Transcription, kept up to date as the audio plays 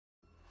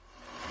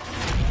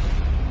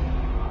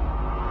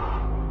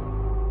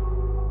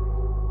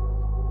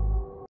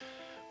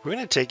We're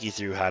going to take you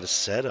through how to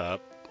set up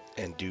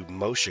and do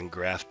motion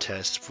graph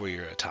tests for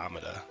your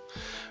automata.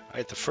 All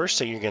right, the first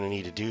thing you're going to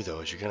need to do though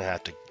is you're going to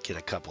have to get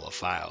a couple of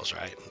files,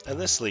 right? And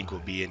this link will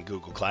be in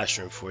Google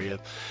Classroom for you.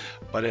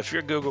 But if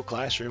your Google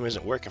Classroom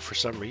isn't working for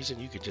some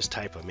reason, you can just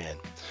type them in.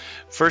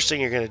 First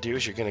thing you're going to do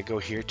is you're going to go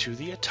here to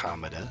the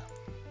automata.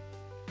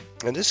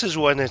 And this is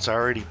one that's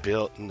already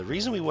built. And the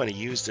reason we want to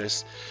use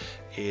this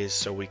is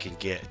so we can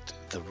get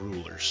the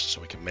rulers,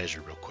 so we can measure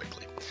real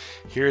quickly.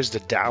 Here's the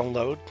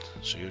download.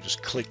 So you'll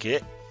just click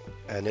it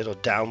and it'll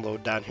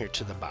download down here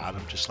to the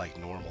bottom just like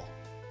normal.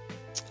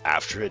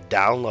 After it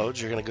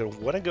downloads, you're going to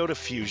want to go to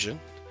Fusion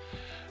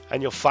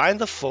and you'll find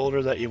the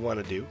folder that you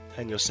want to do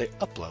and you'll say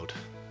upload.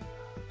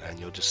 And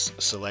you'll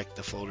just select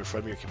the folder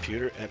from your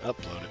computer and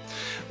upload it.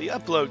 The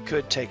upload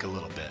could take a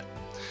little bit.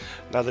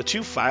 Now the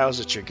two files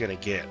that you're going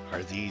to get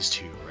are these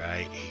two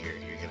right here.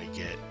 You're going to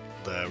get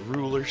the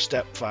ruler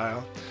step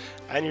file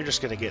and you're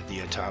just going to get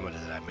the automata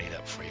that I made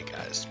up for you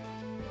guys.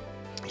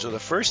 So the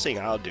first thing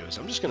I'll do is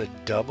I'm just going to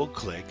double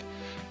click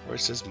where it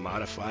says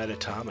modified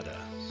automata.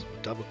 So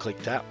double click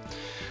that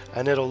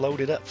and it'll load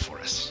it up for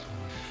us.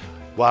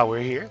 While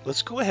we're here,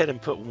 let's go ahead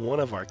and put one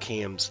of our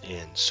cams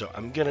in. So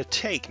I'm going to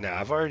take, now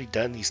I've already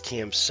done these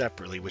cams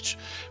separately, which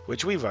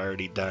we've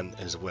already done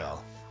as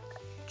well.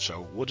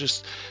 So we'll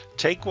just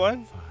take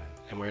one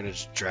and we're going to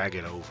just drag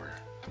it over.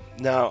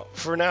 Now,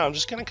 for now, I'm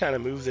just going to kind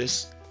of move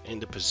this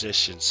into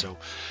position. So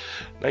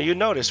now you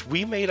notice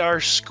we made our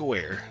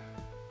square.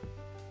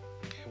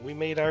 Okay, we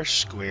made our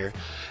square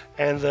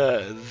and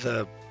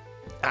the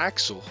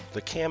axle,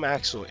 the cam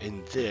axle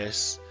in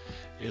this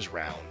is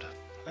round.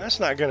 That's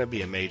not going to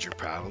be a major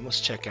problem. Let's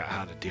check out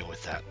how to deal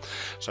with that.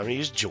 So I'm going to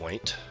use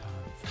joint.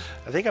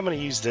 I think I'm going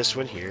to use this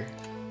one here.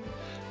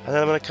 And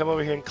then I'm going to come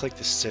over here and click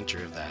the center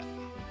of that.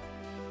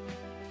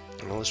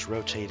 And let's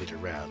rotate it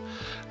around.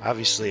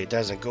 Obviously it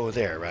doesn't go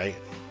there, right?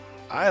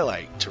 I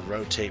like to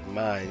rotate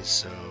mine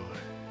so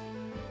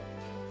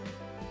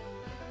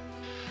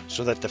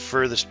that the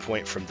furthest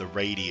point from the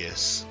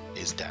radius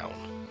is down.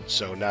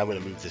 So now I'm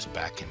going to move this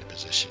back into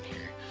position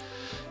here.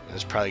 And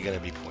it's probably going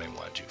to be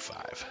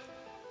 0.125.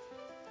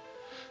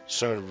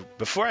 So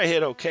before I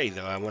hit OK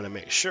though, I want to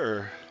make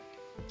sure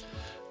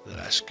that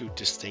I scoot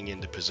this thing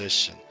into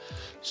position.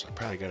 So I'm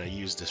probably going to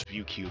use this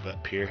view cube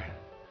up here.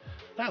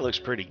 That looks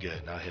pretty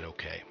good. I'll hit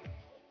OK.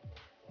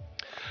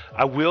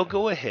 I will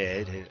go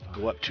ahead and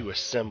go up to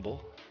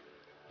assemble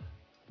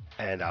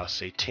and I'll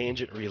say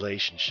tangent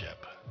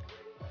relationship.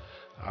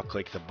 I'll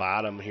click the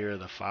bottom here,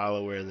 the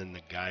follower, and then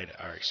the guide,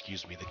 or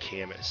excuse me, the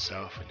cam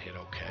itself, and hit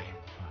OK.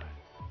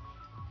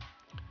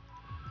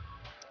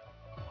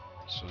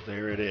 So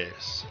there it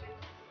is.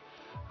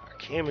 Our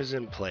cam is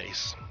in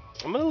place.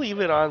 I'm going to leave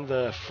it on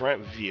the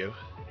front view.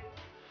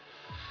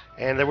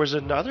 And there was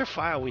another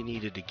file we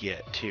needed to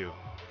get too.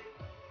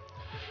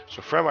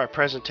 So from our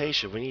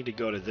presentation, we need to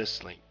go to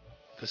this link.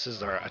 This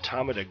is our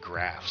automata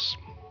graphs.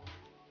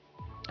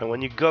 And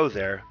when you go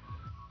there,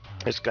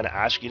 it's going to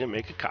ask you to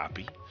make a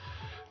copy.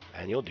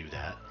 And you'll do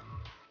that.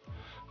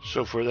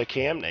 So for the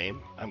cam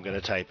name, I'm going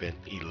to type in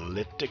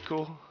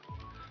elliptical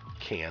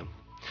cam.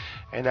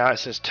 And now it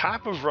says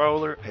top of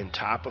roller and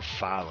top of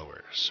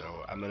follower.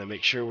 So I'm going to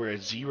make sure we're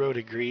at 0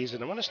 degrees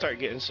and I'm going to start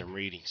getting some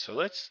readings. So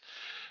let's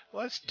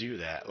do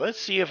that. Let's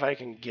see if I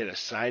can get a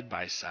side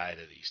by side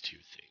of these two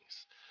things.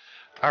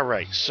 All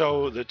right,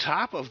 so the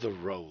top of the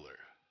roller,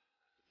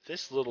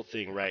 this little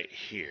thing right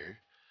here,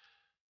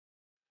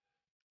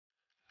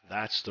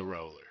 that's the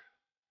roller.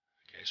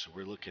 Okay, so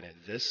we're looking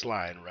at this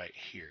line right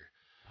here.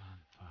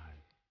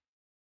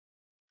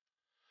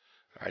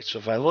 All right, so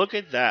if I look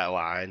at that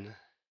line,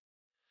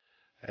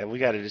 and we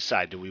got to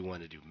decide, do we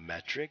want to do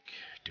metric?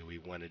 Do we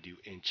want to do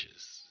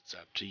inches? It's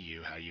up to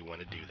you how you want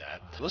to do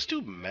that. Let's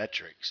do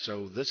metric.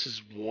 So this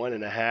is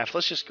 1.5.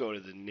 Let's just go to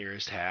the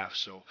nearest half.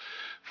 So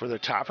for the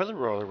top of the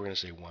roller, we're going to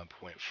say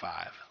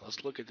 1.5.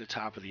 Let's look at the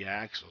top of the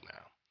axle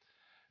now.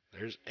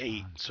 There's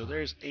 8. So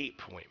there's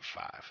 8.5.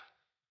 All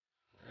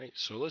right,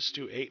 so let's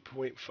do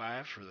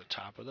 8.5 for the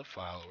top of the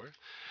follower.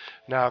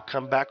 Now I'll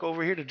come back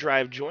over here to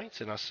drive joints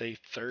and I'll say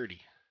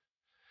 30.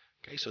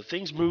 Okay, so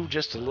things move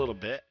just a little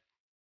bit.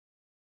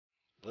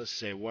 Let's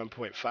say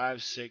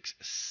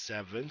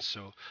 1.567,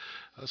 so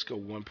let's go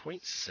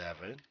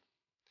 1.7.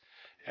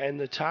 And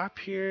the top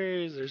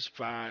here, there's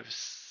 5,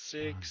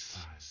 6,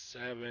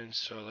 7,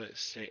 so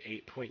let's say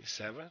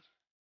 8.7. All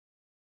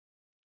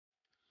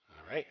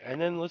right,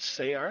 and then let's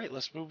say, all right,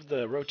 let's move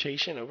the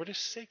rotation over to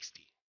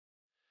 60.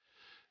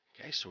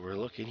 Okay, so we're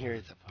looking here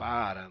at the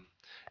bottom,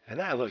 and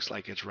that looks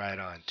like it's right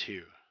on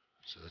 2.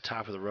 So the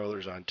top of the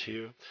roller's on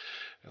 2.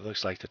 It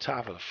looks like the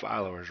top of the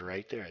follower's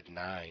right there at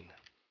 9.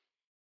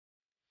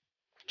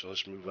 So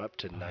let's move up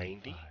to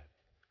 90.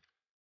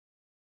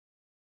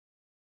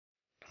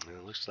 And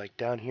it looks like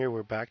down here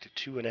we're back to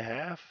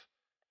 2.5.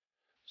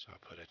 So I'll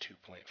put a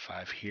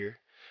 2.5 here.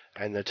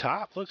 And the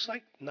top looks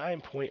like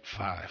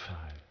 9.5.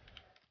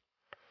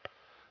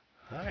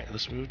 All right,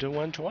 let's move to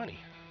 120.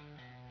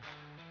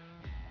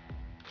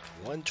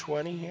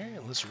 120 here,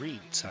 and let's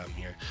read some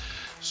here.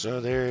 So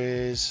there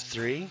is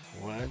 3,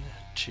 1,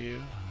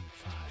 2,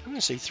 I'm going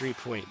to say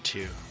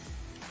 3.2.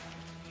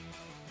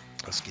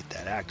 Let's get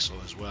that axle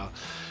as well.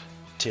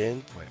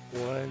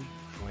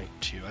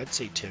 10.1.2. I'd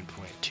say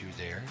 10.2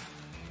 there.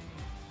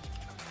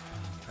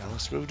 Now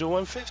let's move to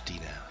 150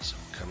 now. So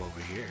we'll come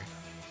over here.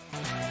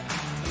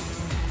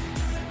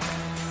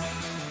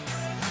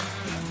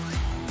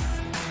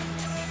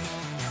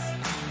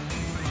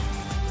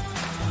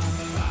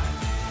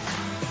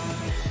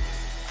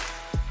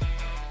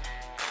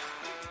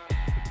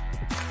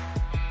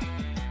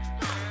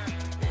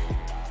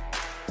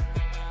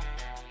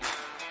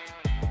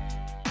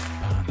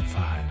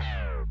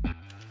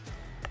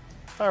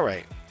 All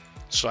right,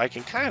 so I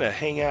can kind of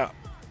hang out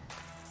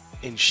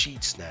in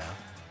sheets now.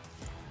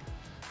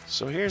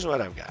 So here's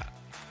what I've got.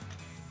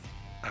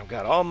 I've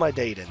got all my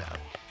data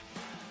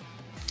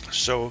now.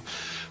 So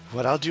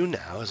what I'll do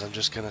now is I'm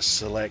just going to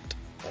select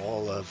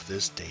all of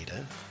this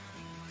data.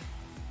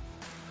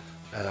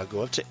 And I'll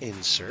go up to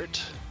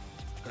Insert.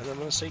 And I'm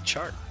going to say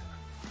Chart.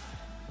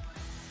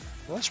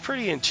 Well, that's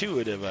pretty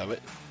intuitive of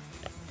it.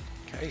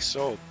 Okay,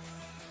 so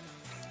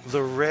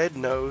the red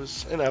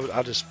nose, and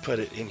I'll just put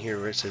it in here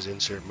where it says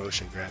Insert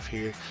Motion Graph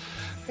here.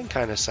 And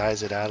kind of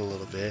size it out a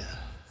little bit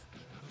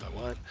if I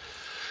want.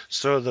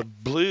 So the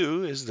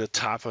blue is the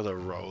top of the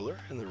roller,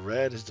 and the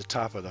red is the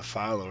top of the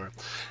follower.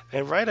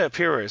 And right up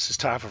here where it says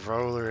top of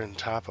roller and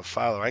top of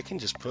follower, I can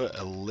just put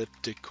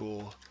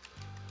elliptical.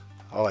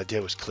 All I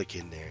did was click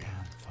in there.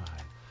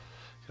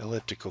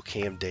 Elliptical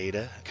cam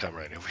data. Come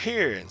right over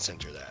here and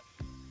center that.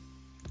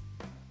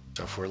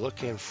 So if we're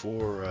looking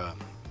for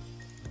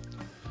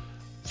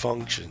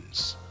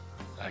functions,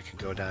 I can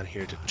go down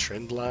here to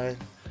trend line,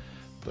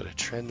 put a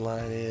trend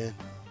line in.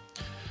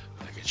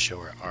 I can show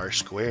our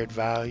R²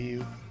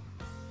 value.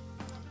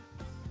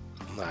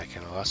 I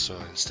can also,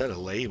 instead of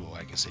label,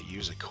 I can say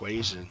use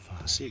equation.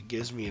 See, it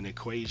gives me an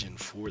equation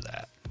for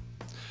that.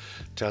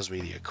 It tells me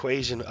the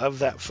equation of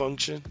that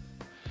function,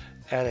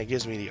 and it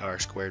gives me the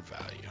R²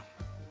 value.